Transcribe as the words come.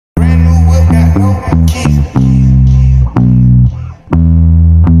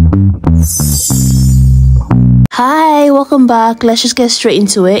Hi, welcome back. Let's just get straight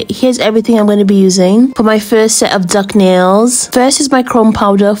into it. Here's everything I'm going to be using for my first set of duck nails. First is my chrome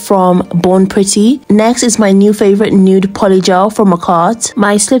powder from Born Pretty. Next is my new favorite nude polygel from Makartt.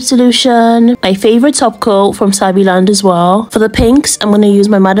 My slip solution, my favorite top coat from Saviland as well. For the pinks, I'm going to use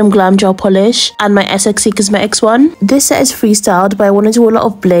my Be Glam gel polish and my SXC Cosmetics one. This set is freestyled, but I want to do a lot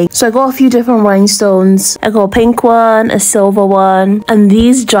of bling. So I got a few different rhinestones. I got a pink one, a silver one, and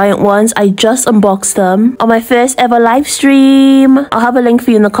these giant ones. I just unboxed them on my first ever live stream. I'll have a link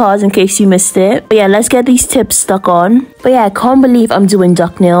for you in the cards in case you missed it. But yeah, let's get these tips stuck on. But yeah, I can't believe I'm doing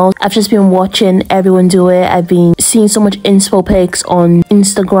duck nails. I've just been watching everyone do it. I've been seeing so much inspo pics on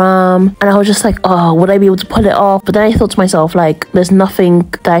Instagram, and I was just like, oh, would I be able to pull it off? But then I thought to myself, like, there's nothing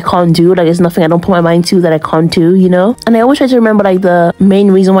that I can't do. Like, there's nothing I don't put my mind to that I can't do, you know? And I always try to remember, like, the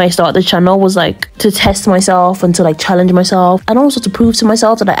main reason why I started the channel was like to test myself and to like challenge myself, and also to prove to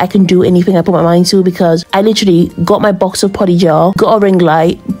myself that I can do anything I put my mind to, because I literally got my box of Polygel, got a ring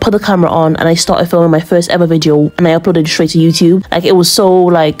light, put the camera on, and I started filming my first ever video, and I uploaded it straight to YouTube. Like, it was so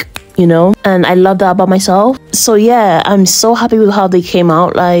like, you know, and I love that about myself. So yeah, I'm so happy with how they came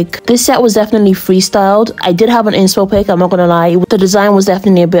out. Like, this set was definitely freestyled. I did have an inspo pic, I'm not gonna lie. The design was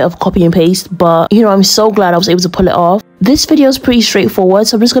definitely a bit of copy and paste, but you know, I'm so glad I was able to pull it off. This video is pretty straightforward,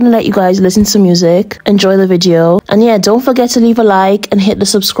 so I'm just gonna let you guys listen to some music, enjoy the video, and yeah, don't forget to leave a like and hit the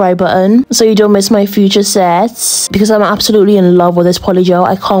subscribe button so you don't miss my future sets, because I'm absolutely in love with this polygel.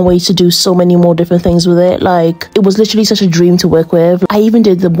 I can't wait to do so many more different things with it. Like, it was literally such a dream to work with. I even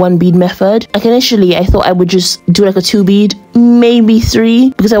did the 1 bead method. Like, initially I thought I would just do like a 2 bead, maybe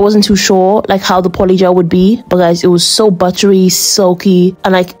 3, because I wasn't too sure like how the polygel would be. But guys, it was so buttery, silky,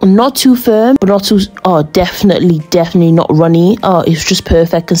 and like not too firm, but not too, oh, definitely not runny. Oh, it was just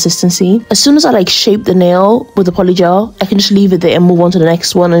perfect consistency. As soon as I like shape the nail with the polygel, I can just leave it there and move on to the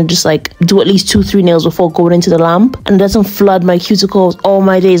next one, and just like do at least 2-3 nails before going into the lamp, and it doesn't flood my cuticles. Oh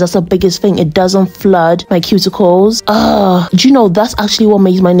my days, that's the biggest thing. It doesn't flood my cuticles. Do you know, that's actually what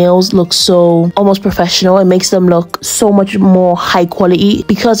makes my nails look so almost professional. It makes them look so much more high quality,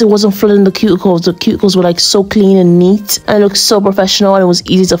 because it wasn't flooding the cuticles. The cuticles were like so clean and neat, and it looked so professional, and it was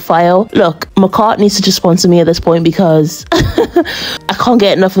easy to file. Look, Makartt needs to just sponsor me at this point, because I can't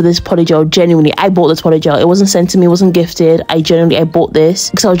get enough of this polygel. Genuinely, I bought this polygel. It wasn't sent to me, it wasn't gifted. I bought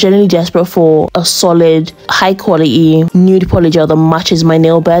this because I was genuinely desperate for a solid, high quality nude polygel that matches my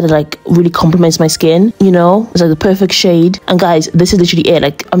nail bed and like really complements my skin, you know? It's like the perfect shade. And guys, this is literally it.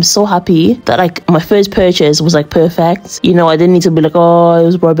 Like, I'm so happy that like my first purchase was like perfect. You know, I didn't need to be like, oh, it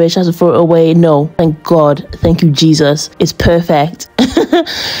was rubbish, I had to throw it away. No, thank God, thank you Jesus, it's perfect.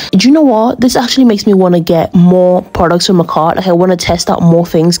 Do you know what? This actually makes me want to get more products from Makartt. Like, I want to test out more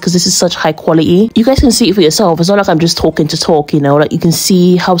things because this is such high quality. You guys can see it for yourself. It's not like I'm just talking to talk, you know? Like, you can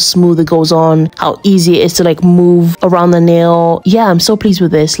see how smooth it goes on, how easy it is to like move around the nail. Yeah, I'm so pleased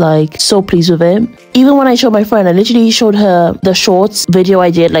with this. Like, so pleased with it. Even when I showed my friend, I literally showed her the shorts video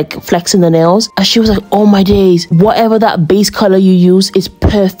I did, like flexing the nails, and she was like, oh my days, whatever that base color you use is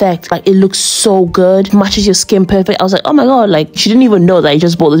perfect. Like, it looks so good, matches your skin perfect. I was like, oh my God, like, she didn't even know that I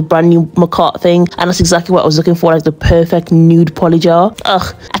just bought this brand new Makartt thing, and that's exactly what I was looking for, like the perfect nude polygel.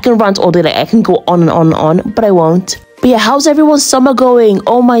 Ugh, I can rant all day, like I can go on and on and on, but I won't. But yeah, how's everyone's summer going?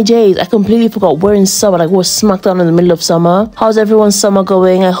 Oh my days, I completely forgot we're in summer. Like, we're smack down in the middle of summer. How's everyone's summer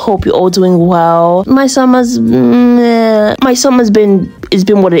going? I hope you're all doing well. My summer's been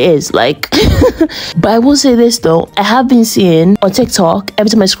what it is, like. But I will say this though, I have been seeing on TikTok,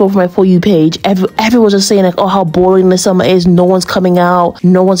 every time I scroll for my For You page, everyone's just saying like, oh, how boring the summer is. No one's coming out,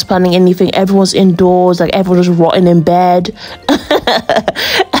 no one's planning anything, everyone's indoors, like everyone's just rotting in bed.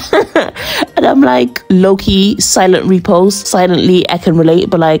 And I'm like, low-key silent repost. Silently I can relate,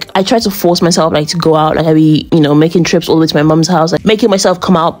 but like I try to force myself like to go out. Like, I be, you know, making trips all the way to my mum's house, like making myself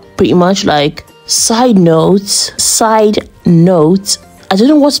come out pretty much. Like, side note, I don't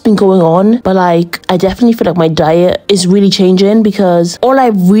know what's been going on, but like I definitely feel like my diet is really changing, because all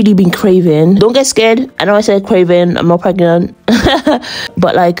I've really been craving, don't get scared, I know I said craving, I'm not pregnant,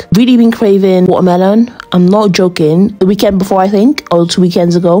 but like really been craving watermelon. I'm not joking. The weekend before, I think, or 2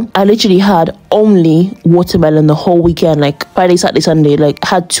 weekends ago, I literally had only watermelon the whole weekend, like Friday, Saturday, Sunday. Like, I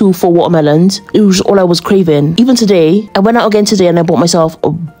had 2 full watermelons. It was all I was craving. Even today, I went out again today and I bought myself a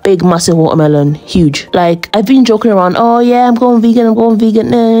big massive watermelon, huge. Like, I've been joking around, oh yeah, I'm going vegan.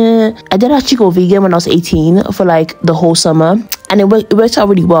 Nah. I did actually go vegan when I was 18 for like the whole summer, and it worked out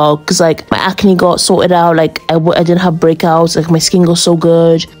really well, because like my acne got sorted out. Like, I didn't have breakouts. Like, my skin got so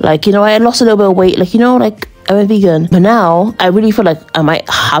good. Like, you know, I lost a little bit of weight. Like, you know, like I went vegan. But now I really feel like I might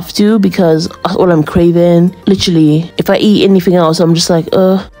have to, because that's all I'm craving. Literally, if I eat anything else, I'm just like,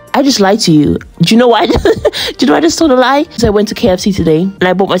 I just lied to you. Do you know why? Do you know I just told a lie? So I went to KFC today and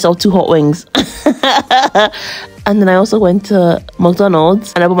I bought myself 2 hot wings. And then I also went to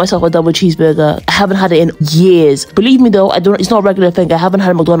McDonald's and I bought myself a double cheeseburger. I haven't had it in years. Believe me though, it's not a regular thing. I haven't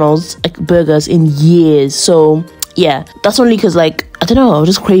had McDonald's like burgers in years. So yeah, that's only because like, I don't know, I was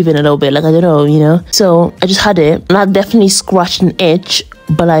just craving a little bit. Like, I don't know, you know? So I just had it and that definitely scratched an itch.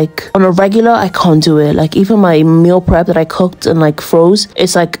 But like on a regular, I can't do it. Like even my meal prep that I cooked and like froze,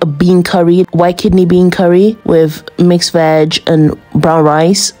 it's like a bean curry, white kidney bean curry with mixed veg and brown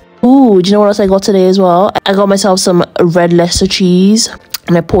rice. Ooh, do you know what else I got today as well? I got myself some red Leicester cheese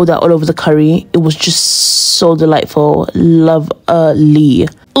and I poured that all over the curry. It was just so delightful. Lovely.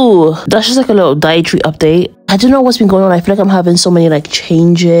 Ooh, that's just like a little dietary update. I don't know what's been going on. I feel like I'm having so many like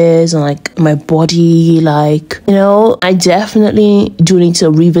changes and like my body, like, you know, I definitely do need to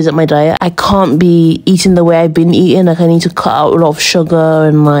revisit my diet. I can't be eating the way I've been eating. Like I need to cut out a lot of sugar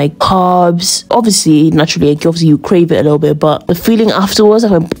and like carbs. Obviously, naturally, like, obviously you crave it a little bit, but the feeling afterwards,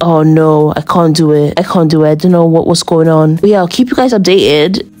 like, oh no, I can't do it. I can't do it. I don't know what's going on. But yeah, I'll keep you guys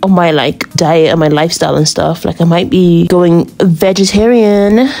updated on my like diet and my lifestyle and stuff. Like I might be going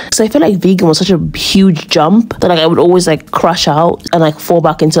vegetarian because I feel like vegan was such a huge jump that like I would always like crash out and like fall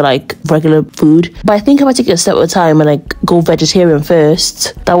back into like regular food. But I think if I take it a step at a time and like go vegetarian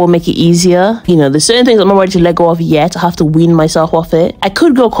first, that will make it easier. You know, there's certain things I'm not ready to let go of yet. I have to wean myself off it. I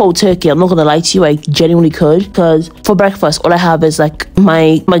could go cold turkey. I'm not gonna lie to you, I genuinely could, because for breakfast all I have is like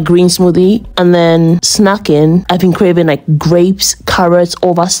my green smoothie, and then snacking I've been craving like grapes, carrots,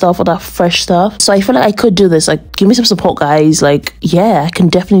 all that stuff, all that fresh stuff. So I feel like I could do this. Like give me some support, guys. Like yeah, I can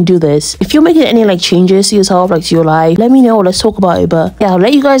definitely do this. If you're making any like changes to yourself, like to your life, let me know. Let's talk about it. But yeah, I'll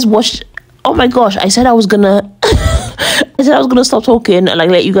let you guys watch. Oh my gosh, I said I was gonna stop talking and like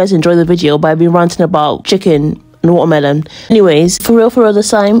let you guys enjoy the video, but I've been ranting about chicken and watermelon. Anyways, for real this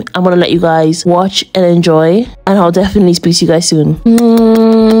time, I'm gonna let you guys watch and enjoy, and I'll definitely speak to you guys soon.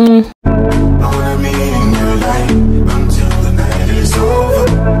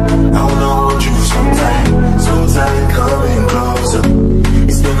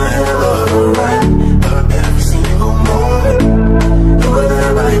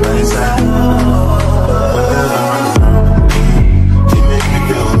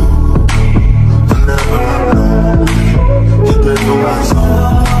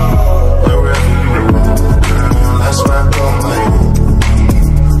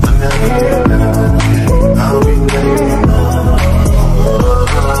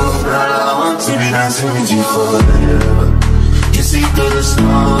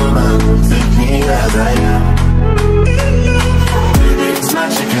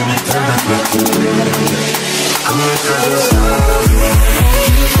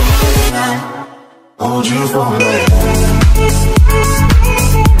 Hold you for me.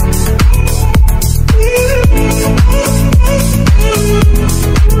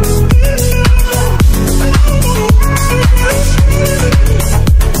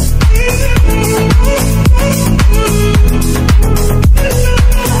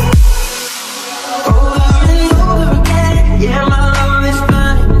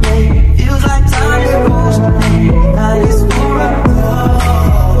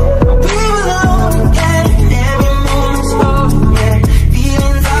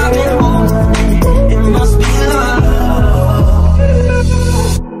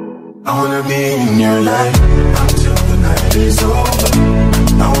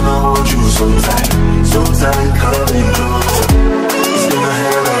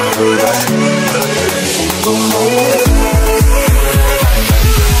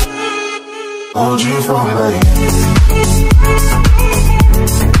 Hold you for me.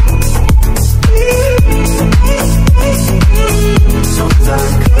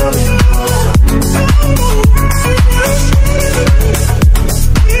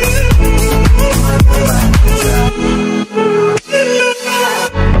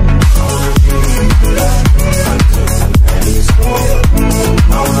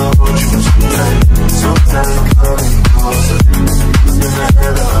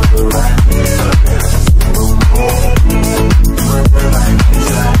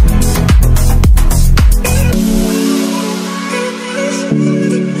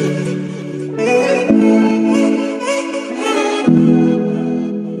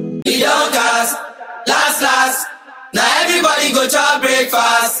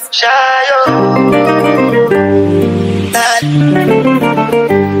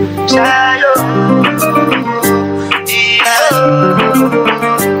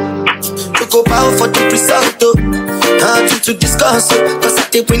 for the result, oh. Nothing to discuss, oh. Cause I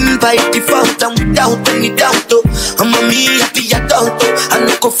did win by default and without any doubt, oh. I'm a me happy adult, oh. I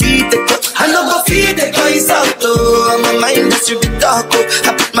no go feed the girl, I no go feed the guys out, oh. I'm a mindless you the dog, oh.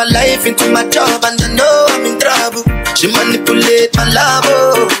 I put my life into my job and I know I'm in trouble. She manipulate my love,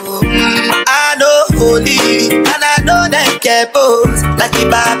 oh. I know holy and I know that get both. Like the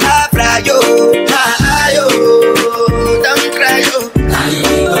Baba Frayo, my ayo, don't cry, yo.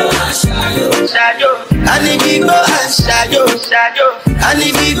 And if we go and shadow, and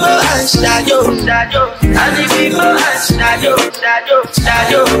if we go and shadow, and if we go and shadow, shadow, and if we go and shadow, and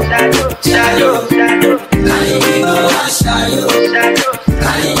if we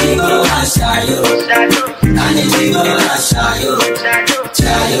go and shadow, and if we go and shadow.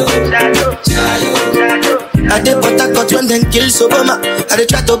 I did what I got when them kill Obama. I did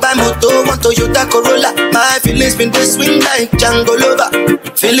try to buy moto, want Toyota Corolla. My feelings been they swing like Django Lover.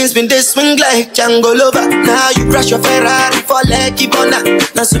 Feelings been they swing like Django Lover. Now you crash your Ferrari for Lucky Bona.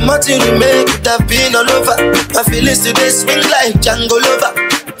 Now some more to remake it have been all over. My feelings today swing like Django Lover.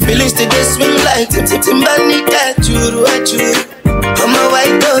 Feelings today swing like Timbani Churu. I'm a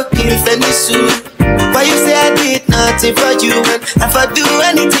white dog in Fendi suit. Why you say I did nothing for you when if I do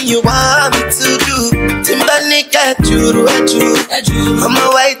anything you want me to do? Timbani Churu. I'm a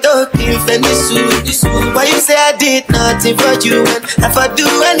white dog in Fendi suit. Why you say I did nothing for you when if I do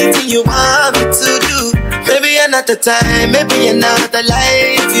anything you want me to do? Maybe another time, maybe another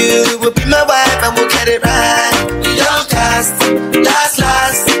life. You will be my wife and we'll get it right. You don't cast, last.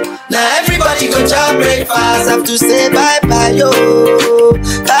 Now everybody go to breakfast. Have to say bye-bye, yo.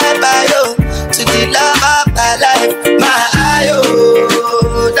 Bye-bye, yo. To the love of my life, my ayo.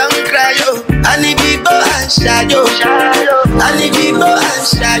 Don't cry, yo. And if we go and shadow, and if we go and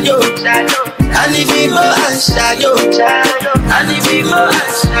shadow, and if we go and shadow, and if we go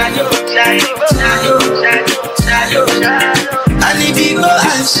and shadow, and if we go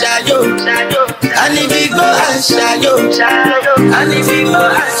and shadow, and if we go and shadow, and if we go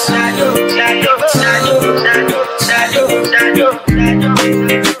and shadow.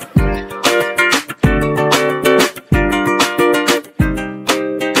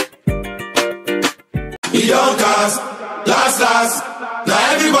 We don't cast, last.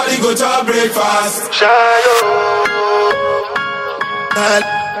 Now everybody go to breakfast. Carry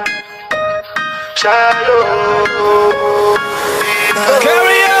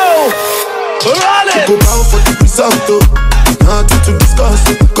on! Rosalind! Go bow for the result, oh. Nothing to discuss,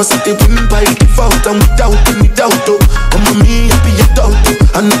 oh. Cause I did win by default and without any doubt, oh. I'm a me happy adult, oh.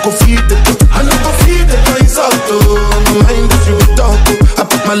 I no go feed the girl, I no go feed the guys out, oh. I'm a mindless you the dog, oh. I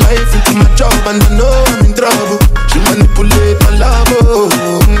put my life into my job and I know I'm in trouble. She manipulate my love, oh.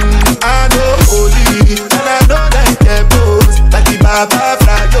 I know holy and I know that get both. Like the Baba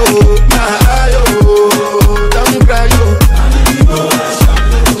Frayo, my ayo, don't cry, yo. And if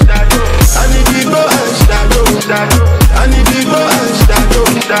we go and shadow, and if we go and shadow, and if we go and shadow,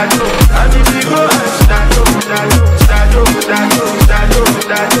 and if we go and shadow,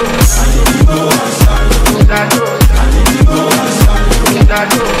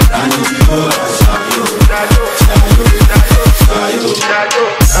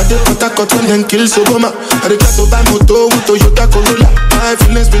 I did what I got when them kill Obama. I did try to buy moto with Toyota Corolla. My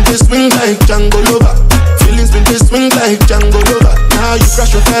feelings been they swing like Django Lover. Feelings been they swing like Django Lover. Now you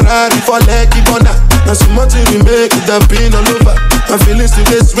crash your Ferrari for Lucky Bona. Now some more to remake it have been all over. My feelings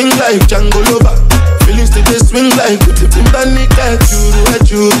today swing like Django Lover. Feelings today swing like Timbani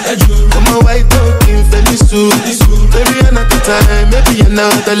Churu. I'm a white dog in Fendi suit. Maybe another time, maybe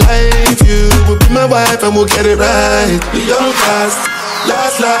another life. You will be my wife and we'll get it right. We don't cast,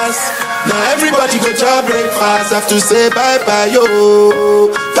 last. Now everybody go to breakfast. Have to say bye-bye, yo.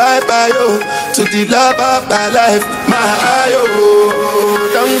 Bye-bye, yo. To the love of my life, my ayo.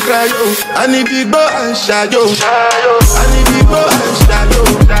 Don't cry, yo. And if we go and shadow, and if we go and shadow,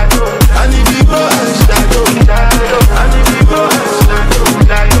 and if we go and shadow, and if we go and shadow,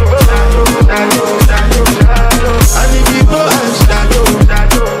 and if we go and shadow,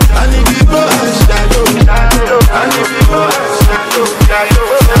 and if we go and shadow, and if we go and shadow.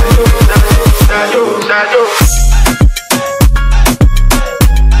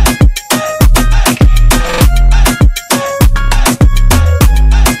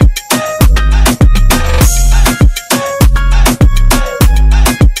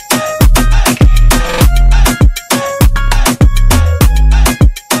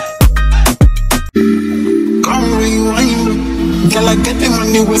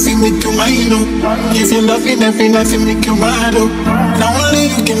 If make you mine, if you love it, every night, make you mad, now only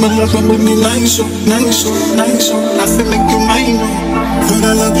you give me love and make me nice, I feel make you mine, for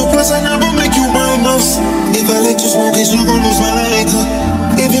the love you cause I never make you mine, I let you smoke it, you gon' lose my lighter.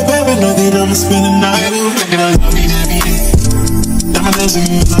 If you're paranoid, then I'ma spend the night. Thinking I love me every day. I'ma dance with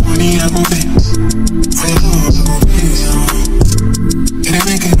you, like money, I go pay. For your love, I go pay. It ain't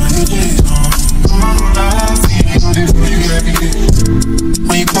making my days, I feel you do this for you every day.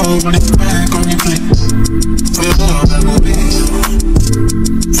 When you call, run it back on your plate. For your love, I go pay.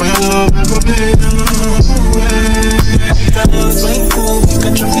 For your love, I go pay. I know it's psycho, you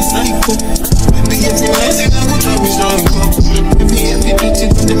can try me psycho. Baby, if you lazy, I go try me psycho. Baby, if you dirty,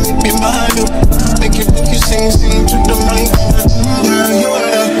 then make me mad. Make you sing to the mic. Girl, you are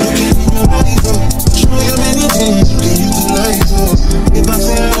looking in your eyes. Show you many things you can utilize. If I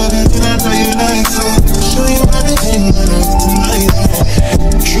say I love you, then I know you like so. Show you everything I love tonight.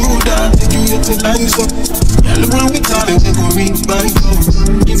 True that, make you utilize so. Yeah, look when we talk, we go read by phone.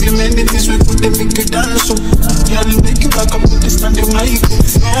 If you many things we put them make you dance so. Yeah, look make you back up with the standing mic.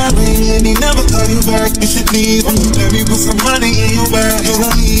 Yeah, really never call you back. You should leave. Let me put some money in your bag. You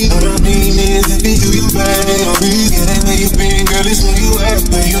don't need. What I mean is, if you do you bad, you'll be getting where you been, girl. It's where you at,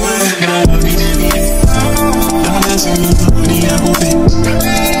 where you at. And I love you every day. Don't dance with me, money I go pay.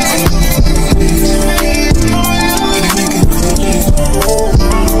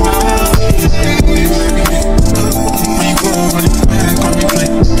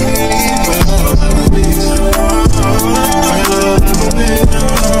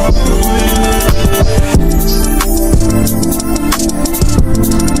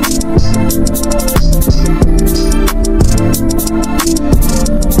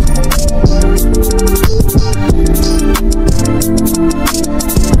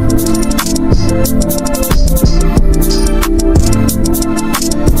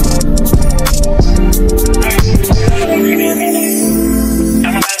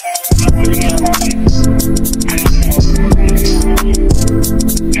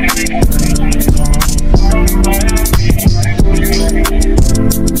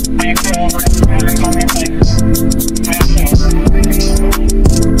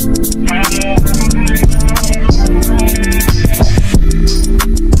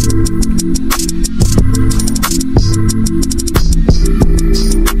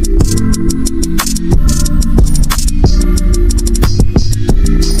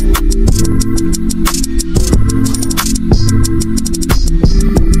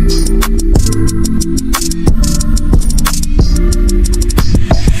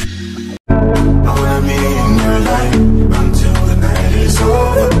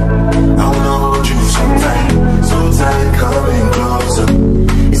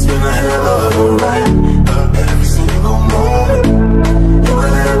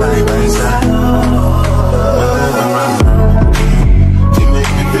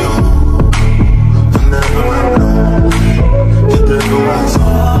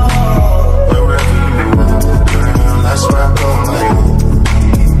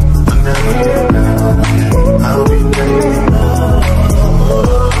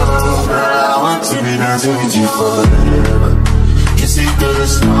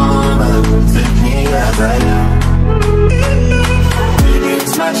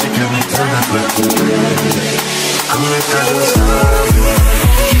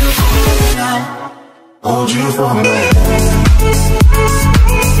 Hold you for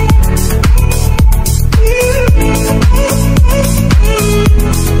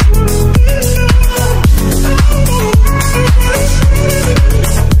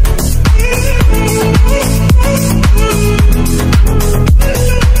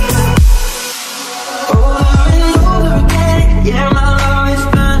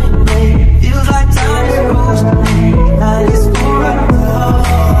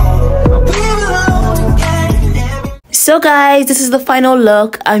So guys, this is the final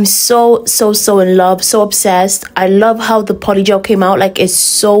look. I'm so in love, so obsessed. I love how the polygel came out. Like, it's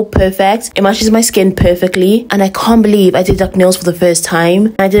so perfect. It matches my skin perfectly, and I can't believe I did duck nails for the first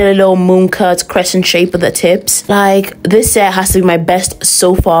time. I did a little moon cut crescent shape with the tips. Like, this set has to be my best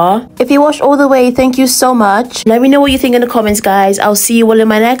so far. If you watched all the way, thank you so much. Let me know what you think in the comments, guys. I'll see you all in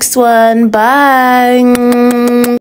my next one. Bye.